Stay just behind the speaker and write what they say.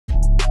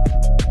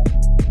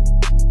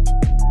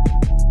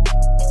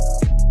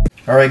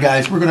All right,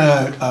 guys, we're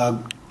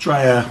gonna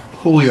try a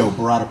Julio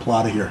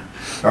Baratoplata here.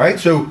 All right,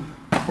 so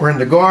we're in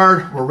the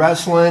guard, we're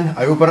wrestling.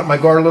 I open up my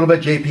guard a little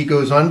bit. JP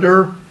goes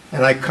under,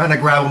 and I kind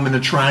of grab him in the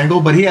triangle,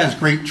 but he has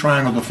great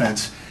triangle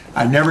defense.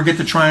 I never get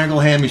the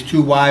triangle hand. He's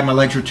too wide, my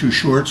legs are too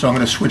short, so I'm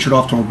gonna switch it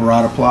off to a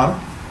Baratoplata.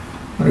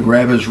 I'm gonna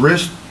grab his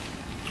wrist,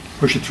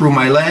 push it through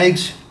my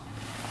legs.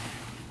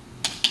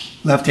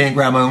 Left hand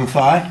grab my own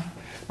thigh.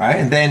 All right,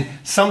 and then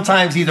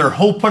sometimes either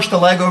he'll push the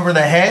leg over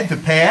the head to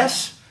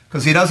pass,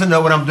 because he doesn't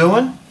know what I'm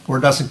doing, or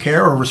doesn't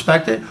care or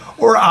respect it,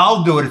 or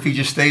I'll do it if he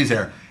just stays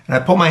there. And I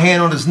put my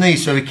hand on his knee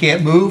so he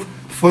can't move,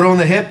 foot on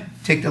the hip,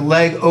 take the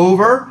leg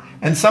over,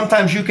 and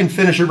sometimes you can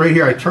finish it right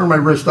here. I turn my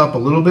wrist up a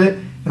little bit,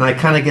 and I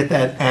kind of get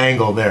that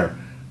angle there.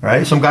 All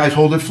right, some guys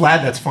hold it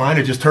flat, that's fine.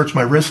 It just hurts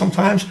my wrist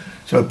sometimes,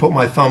 so I put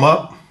my thumb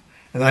up,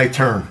 and then I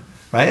turn.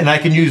 Right, and I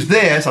can use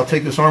this, I'll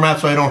take this arm out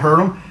so I don't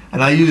hurt him,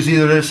 and I use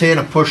either this hand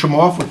to push him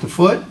off with the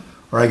foot,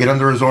 or I get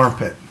under his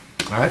armpit.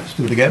 All right, let's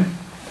do it again.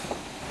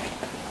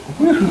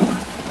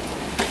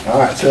 All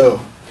right, so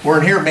we're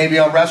in here, maybe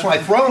I'll wrestle. I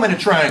throw him in a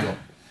triangle,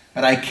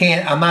 and I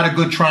can't, I'm not a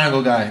good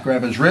triangle guy.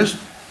 Grab his wrist,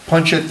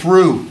 punch it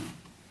through.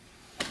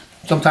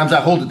 Sometimes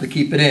I hold it to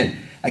keep it in.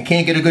 I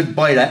can't get a good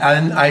bite.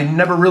 I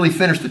never really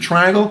finish the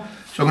triangle,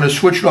 so I'm gonna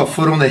switch it off,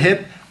 foot on the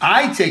hip.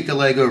 I take the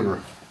leg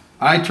over.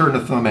 I turn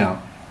the thumb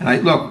out. And I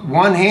look,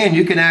 one hand,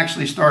 you can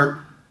actually start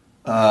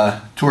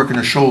torquing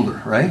the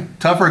shoulder, right?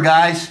 Tougher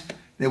guys,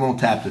 they won't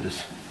tap to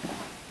this.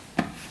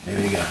 There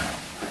you go.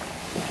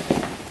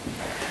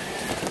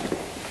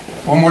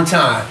 One more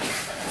time.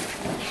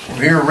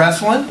 We're here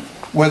wrestling,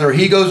 whether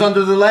he goes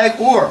under the leg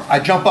or I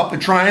jump up a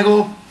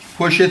triangle,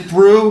 push it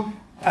through.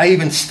 I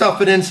even stuff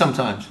it in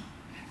sometimes.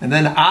 And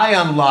then I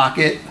unlock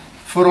it,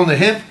 foot on the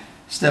hip,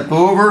 step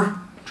over,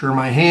 turn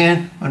my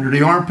hand under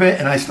the armpit,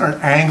 and I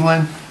start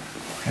angling.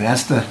 And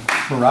that's the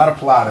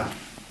Baratoplata.